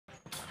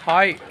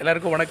Hi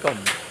எல்லாருக்கும் வணக்கம்.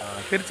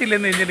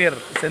 திருச்சியிலேருந்து இன்ஜினியர்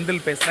செந்தில்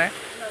பேசுகிறேன்.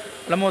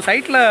 நம்ம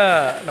சைட்டில்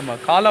நம்ம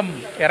காலம்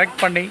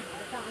எரெக்ட் பண்ணி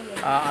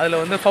அதில்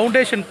வந்து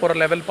ஃபவுண்டேஷன் போகிற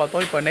லெவல்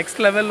பார்த்தோம். இப்போ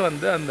நெக்ஸ்ட் லெவல்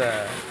வந்து அந்த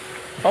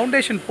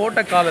ஃபவுண்டேஷன்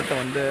போட்ட காலத்தை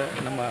வந்து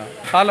நம்ம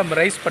காலம்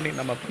ரைஸ் பண்ணி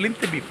நம்ம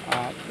plinth beam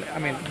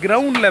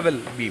ground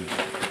level beam,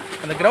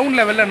 அந்த கிரவுண்ட்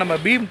லெவலில் நம்ம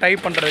பீம்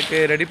டைப் பண்ணுறதுக்கு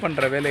ரெடி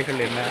பண்ணுற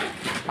வேலைகள் என்ன,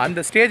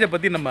 அந்த ஸ்டேஜை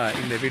பற்றி நம்ம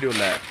இந்த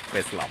வீடியோவில்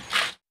பேசலாம்.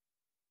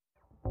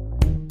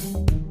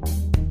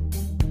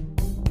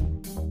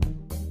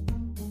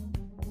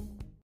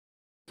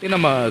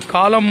 நம்ம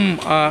காலம்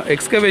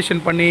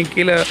எக்ஸ்கவேஷன் பண்ணி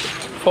கீழே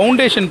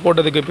ஃபவுண்டேஷன்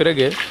போட்டதுக்கு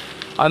பிறகு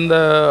அந்த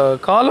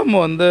காலம்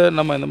வந்து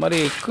நம்ம இந்த மாதிரி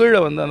கீழே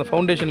வந்து அந்த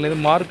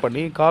ஃபவுண்டேஷன்லேருந்து மார்க்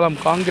பண்ணி காலம்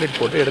காங்கிரீட்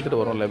போட்டு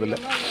எடுத்துகிட்டு வரோம்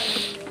லெவலில்.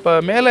 இப்போ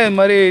மேலே இது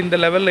மாதிரி இந்த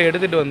லெவலில்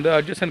எடுத்துகிட்டு வந்து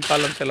அட்ஜசன்ட்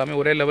காலம்ஸ் எல்லாமே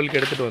ஒரே லெவலுக்கு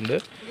எடுத்துகிட்டு வந்து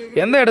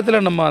எந்த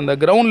இடத்துல நம்ம அந்த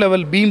கிரவுண்ட்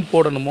லெவல் பீம்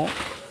போடணுமோ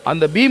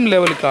அந்த பீம்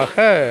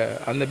லெவலுக்காக,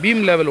 அந்த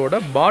பீம் லெவலோட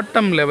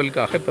பாட்டம்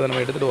லெவலுக்காக இப்போ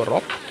நம்ம எடுத்துகிட்டு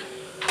வர்றோம்.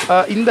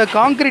 இந்த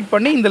காங்க்ரீட்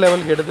பண்ணி இந்த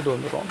லெவலுக்கு எடுத்துகிட்டு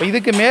வந்துடுவோம். இப்போ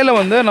இதுக்கு மேலே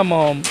வந்து நம்ம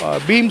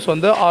பீம்ஸ்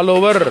வந்து ஆல்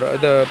ஓவர்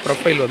இந்த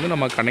ப்ரொஃபைல் வந்து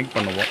நம்ம கனெக்ட்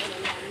பண்ணுவோம்.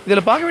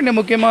 இதில் பார்க்க வேண்டிய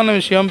முக்கியமான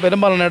விஷயம்,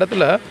 பெரும்பாலான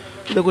இடத்துல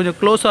இதை கொஞ்சம்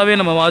க்ளோஸாகவே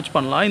நம்ம வாட்ச்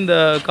பண்ணலாம். இந்த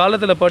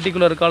காலத்தில்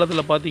பர்டிகுலர்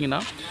காலத்தில்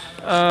பார்த்திங்கன்னா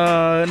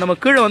நம்ம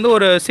கீழே வந்து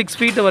ஒரு 6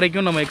 feet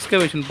வரைக்கும் நம்ம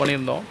எக்ஸ்கவேஷன்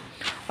பண்ணியிருந்தோம்.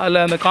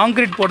 அதில் அந்த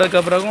காங்க்ரீட்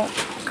போட்டதுக்கப்புறம்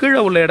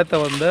கீழே உள்ள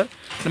இடத்த வந்து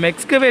நம்ம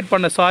எக்ஸ்கவேட்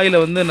பண்ண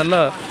சாயிலை வந்து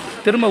நல்லா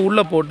திரும்ப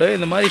உள்ளே போட்டு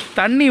இந்த மாதிரி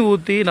தண்ணி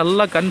ஊற்றி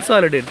நல்லா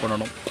கன்சாலிடேட்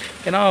பண்ணணும்.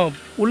 ஏன்னா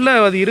உள்ளே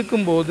அது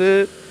இருக்கும்போது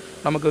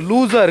நமக்கு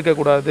லூஸாக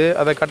இருக்கக்கூடாது.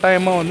 அதை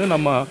கட்டாயமாக வந்து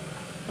நம்ம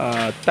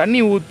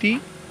தண்ணி ஊற்றி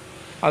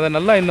அதை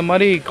நல்லா இந்த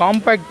மாதிரி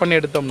காம்பேக்ட் பண்ணி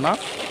எடுத்தோம்னா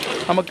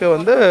நமக்கு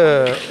வந்து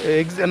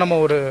நம்ம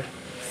ஒரு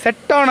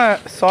செட்டான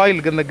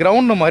சாயிலுக்கு இந்த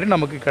கிரவுண்டு மாதிரி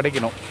நமக்கு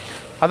கிடைக்கணும்.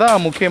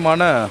 அதான்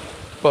முக்கியமான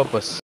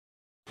பர்பஸ்.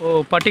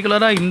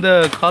 பர்டிகுலராக இந்த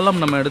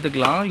காலம் நம்ம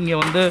எடுத்துக்கலாம். இங்கே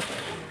வந்து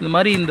இந்த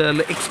மாதிரி இந்த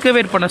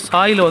எக்ஸ்கவேட் பண்ண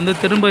சாயிலை வந்து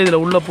திரும்ப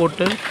இதில் உள்ளே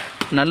போட்டு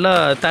நல்லா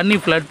தண்ணி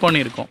ஃப்ளட்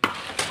பண்ணியிருக்கோம்.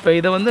 இப்போ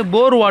இதை வந்து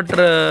போர்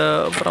வாட்டர்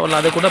பரவாயில்ல,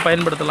 அதை கூட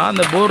பயன்படுத்தலாம்.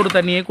 அந்த போர்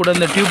தண்ணியை கூட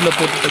இந்த டியூப்பில்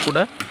போட்டுட்டு கூட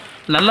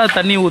நல்லா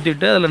தண்ணி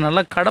ஊற்றிட்டு அதில்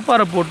நல்லா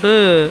கடப்பாரை போட்டு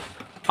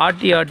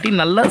ஆட்டி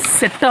நல்லா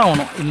செட்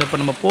ஆகணும். இந்த இப்போ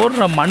நம்ம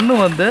போடுற மண்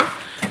வந்து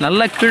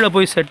நல்லா கீழே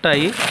போய் செட்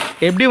ஆகி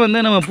எப்படி வந்து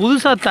நம்ம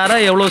புதுசாக தர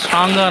எவ்வளோ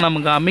ஸ்ட்ராங்காக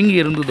நமக்கு அமுங்கி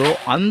இருந்ததோ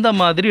அந்த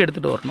மாதிரி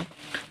எடுத்துகிட்டு வரணும்.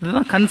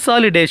 இதுதான்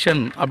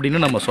கன்சாலிடேஷன் அப்படின்னு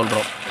நம்ம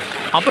சொல்கிறோம்.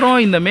 அப்புறம்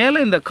இந்த மேலே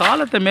இந்த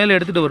காலத்தை மேலே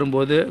எடுத்துகிட்டு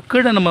வரும்போது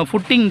கீழே நம்ம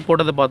ஃபுட்டிங்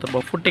போட்டதை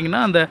பார்த்துருப்போம்.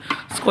 ஃபுட்டிங்னால் அந்த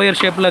ஸ்கொயர்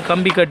ஷேப்பில்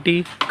கம்பி கட்டி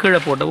கீழே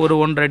போட்ட ஒரு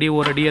 1 அடி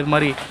 1 அடி அது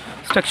மாதிரி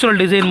ஸ்ட்ரக்சரல்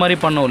டிசைன் மாதிரி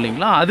பண்ணோம்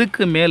இல்லைங்களா.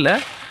 அதுக்கு மேலே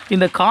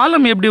இந்த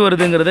காலம் எப்படி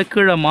வருதுங்கிறத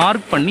கீழே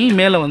மார்க் பண்ணி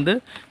மேலே வந்து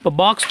இப்போ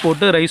பாக்ஸ்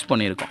போட்டு ரைஸ்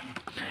பண்ணியிருக்கோம்.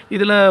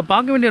 இதில்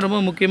பார்க்க வேண்டிய ரொம்ப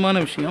முக்கியமான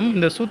விஷயம்,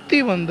 இந்த சுற்றி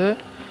வந்து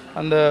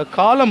அந்த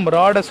காலம்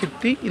ராடை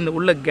சுற்றி இந்த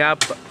உள்ள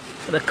கேப்,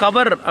 அதை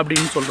கவர்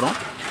அப்படின்னு சொல்கிறோம்.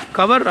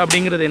 கவர்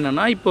அப்படிங்கிறது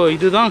என்னென்னா, இப்போ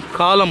இதுதான்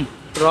காலம்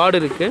ராடு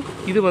இருக்குது,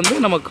 இது வந்து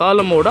நம்ம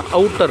காலமோட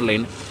அவுட்டர்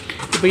லைன்.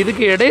 இப்போ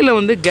இதுக்கு இடையில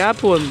வந்து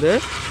கேப் வந்து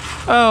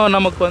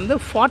நமக்கு வந்து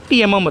 40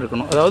 mm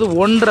இருக்கணும், அதாவது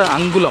 1.5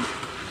 அங்குலம்.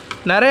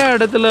 நிறையா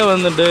இடத்துல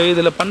வந்துட்டு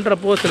இதில்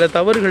பண்ணுறப்போ சில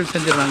தவறுகள்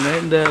செஞ்சிடறாங்க.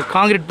 இந்த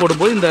காங்கிரீட்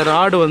போடும்போது இந்த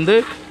ராடு வந்து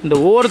இந்த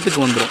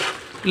ஓரத்துக்கு வந்துடும்,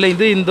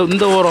 இல்லை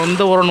இந்த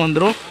ஓரம்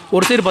வந்துடும்.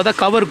 ஒரு சைடு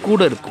பார்த்தா கவர்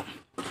கூட இருக்கும்.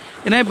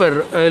 ஏன்னா இப்போ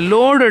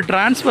லோடு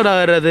ட்ரான்ஸ்ஃபர்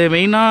ஆகிறது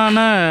மெயினான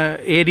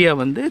ஏரியா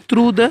வந்து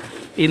த்ரூ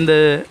இந்த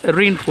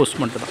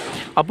ரீஎன்ஃபோர்ஸ்மெண்ட் தான்.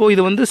 அப்போது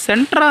இது வந்து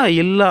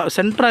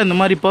சென்ட்ராக இந்த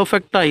மாதிரி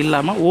பர்ஃபெக்டாக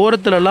இல்லாமல்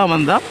ஓரத்துலலாம்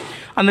வந்தால்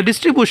அந்த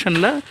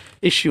டிஸ்ட்ரிபியூஷனில்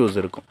இஷ்யூஸ்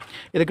இருக்கும்.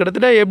 இது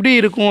கிட்டத்தட்ட எப்படி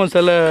இருக்கும்,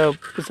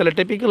 சில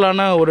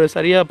டிப்பிக்கலான ஒரு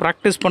சரியாக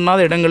ப்ராக்டிஸ் பண்ணாத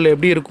இடங்களில்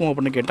எப்படி இருக்கும்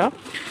அப்படின்னு கேட்டால்,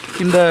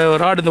 இந்த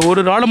ராடு இந்த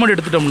ஒரு ராடை மட்டும்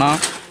எடுத்துட்டோம்னா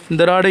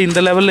இந்த ராடு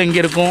இந்த லெவலில்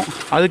இங்கே இருக்கும்.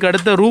 அதுக்கு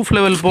அடுத்த ரூஃப்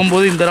லெவல்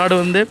போகும்போது இந்த ராடு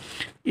வந்து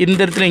இந்த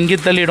இடத்துல இங்கே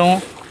தள்ளிடும்,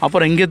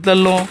 அப்புறம் இங்கே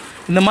தள்ளும்.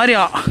 இந்த மாதிரி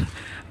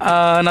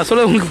நான்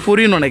சொல்ல உங்களுக்கு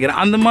புரியும்னு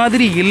நினைக்கிறேன். அந்த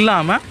மாதிரி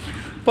இல்லாமல்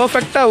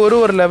பர்ஃபெக்டாக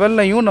ஒரு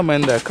லெவல்லையும் நம்ம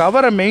இந்த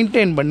கவரை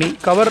மெயின்டைன் பண்ணி,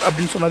 கவர்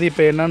அப்படின்னு சொன்னது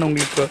இப்போ என்னன்னு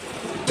உங்களுக்கு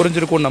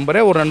புரிஞ்சிருக்கும் நம்பரே.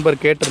 ஒரு நண்பர்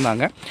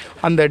கேட்டிருந்தாங்க,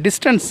 அந்த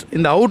டிஸ்டன்ஸ்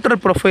இந்த அவுட்டர்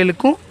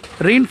ப்ரொஃபைலுக்கும்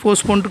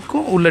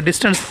ரீஎன்ஃபோர்ஸ்மெண்ட்டுக்கும் உள்ள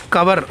டிஸ்டன்ஸ்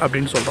கவர்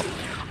அப்படின்னு சொல்கிறோம்.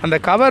 அந்த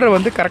கவரை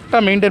வந்து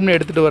கரெக்டாக மெயின்டைன் பண்ணி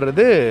எடுத்துகிட்டு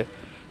வர்றது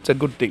இட்ஸ் அ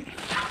குட் திங்.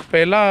 இப்போ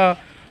எல்லா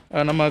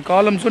நம்ம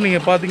காலம்ஸும்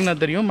நீங்கள் பார்த்தீங்கன்னா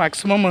தெரியும்,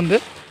 மேக்ஸிமம் வந்து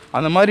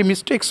அந்த மாதிரி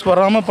மிஸ்டேக்ஸ்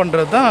வராமல்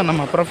பண்ணுறது தான்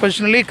நம்ம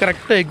ப்ரொஃபஷ்னலி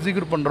கரெக்டாக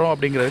எக்ஸிக்யூட் பண்ணுறோம்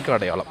அப்படிங்கிறதுக்கு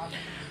அடையாளம்.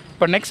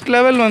 இப்போ நெக்ஸ்ட்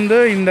லெவல் வந்து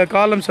இந்த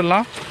காலம்ஸ்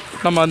எல்லாம்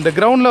நம்ம அந்த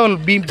கிரவுண்ட் லெவல்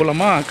பீம்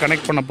மூலமாக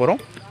கனெக்ட் பண்ண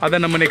போகிறோம். அதை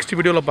நம்ம நெக்ஸ்ட்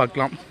வீடியோவில்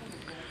பார்க்கலாம்.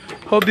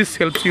 Hope this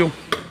helps you.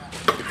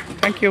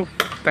 Thank you.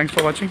 Thanks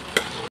for watching.